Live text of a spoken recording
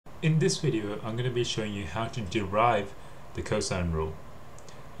In this video, I'm going to be showing you how to derive the cosine rule.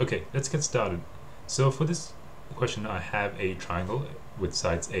 Okay, let's get started. So for this question, I have a triangle with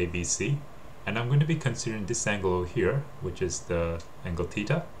sides A, B, C, and I'm going to be considering this angle over here, which is the angle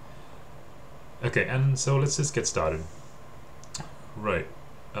theta. Okay, and so let's just get started. Right.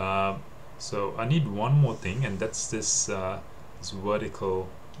 So I need one more thing, and that's this vertical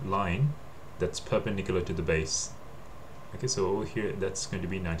line that's perpendicular to the base. Okay, so over here that's going to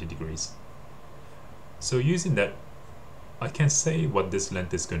be 90 degrees. So using that, I can say what this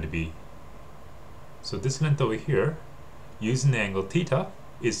length is going to be. So this length over here, using the angle theta,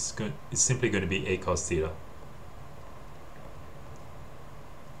 is simply going to be a cos theta.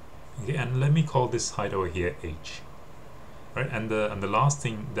 Okay, and let me call this height over here h. Right, and the last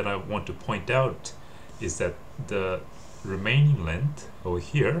thing that I want to point out is that the remaining length over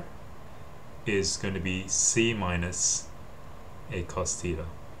here is going to be c minus a cos theta.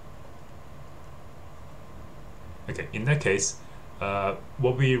 Okay, in that case,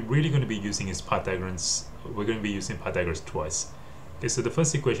 what we're really going to be using is Pythagoras. We're going to be using Pythagoras twice. Okay, so the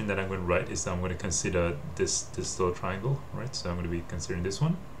first equation that I'm going to write is I'm going to consider this little triangle, right? So I'm going to be considering this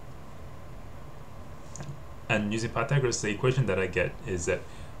one. And using Pythagoras, the equation that I get is that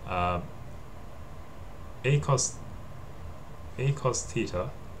a cos theta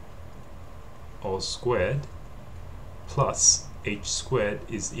all squared plus h squared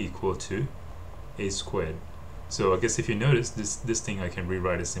is equal to a squared. So I guess if you notice, this thing I can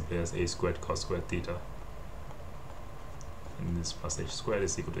rewrite as simply as a squared cos squared theta, and this plus h squared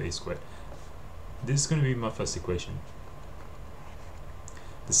is equal to a squared. This is going to be my first equation.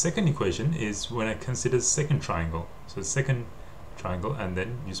 The second equation is when I consider the second triangle. So the second triangle, and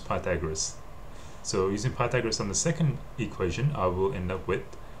then use Pythagoras. So using Pythagoras on the second equation, I will end up with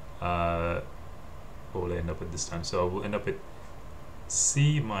what will I end up with this time? So I will end up with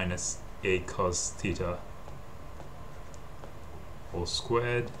c minus a cos theta all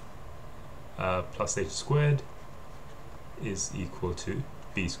squared plus h squared is equal to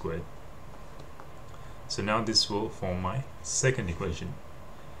b squared. So now this will form my second equation.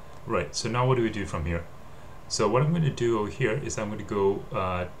 Right, so now what do we do from here? So what I'm going to do over here is I'm going to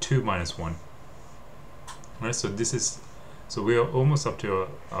go 2 minus 1. Right, so this is, so we are almost up to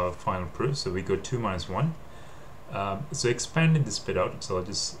our final proof. So we go 2 minus 1. So expanding this bit out, so I'll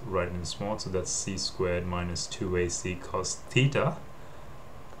just write it in small. So that's c squared minus 2ac cos theta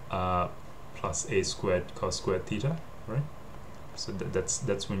plus a squared cos squared theta, right? So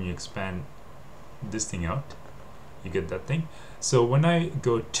that's when you expand this thing out, you get that thing. So when I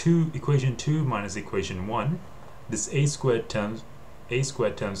go to equation 2 minus equation 1, this a squared terms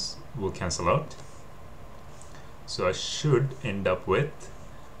will cancel out. So I should end up with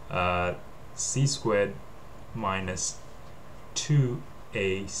c squared minus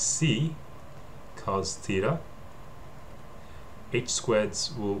 2ac cos theta. H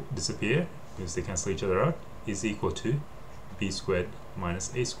squareds will disappear because they cancel each other out, is equal to b squared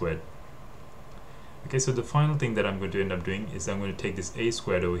minus a squared. Okay, so the final thing that I'm going to end up doing is I'm going to take this a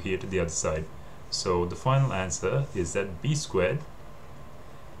squared over here to the other side. So the final answer is that b squared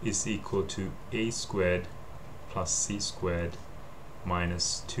is equal to a squared plus c squared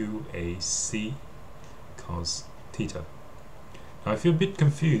minus 2ac cos theta. Now if you're a bit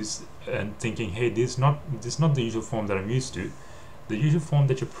confused and thinking, hey, this is not the usual form that I'm used to, the usual form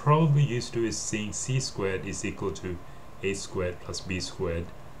that you're probably used to is seeing c squared is equal to a squared plus b squared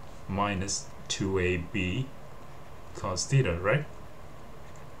minus 2ab cos theta, right?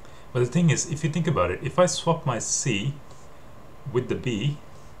 But the thing is, if you think about it, if I swap my c with the b,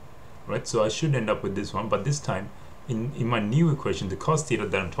 right, so I should end up with this one, but this time in my new equation, the cos theta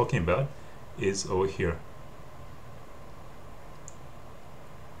that I'm talking about is over here.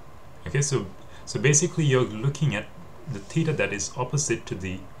 Okay, so basically you're looking at the theta that is opposite to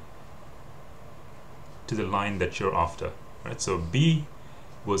the line that you're after, right? So b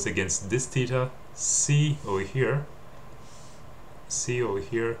was against this theta, c over here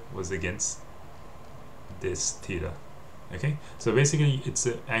was against this theta. Okay, so basically it's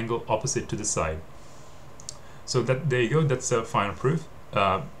an angle opposite to the side. So there you go, that's a final proof.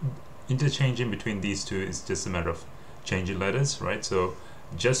 Interchanging between these two is just a matter of changing letters, right? So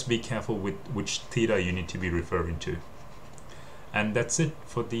just be careful with which theta you need to be referring to. And that's it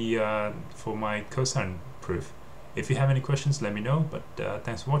for the for my cosine proof. If you have any questions, let me know, but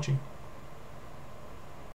thanks for watching.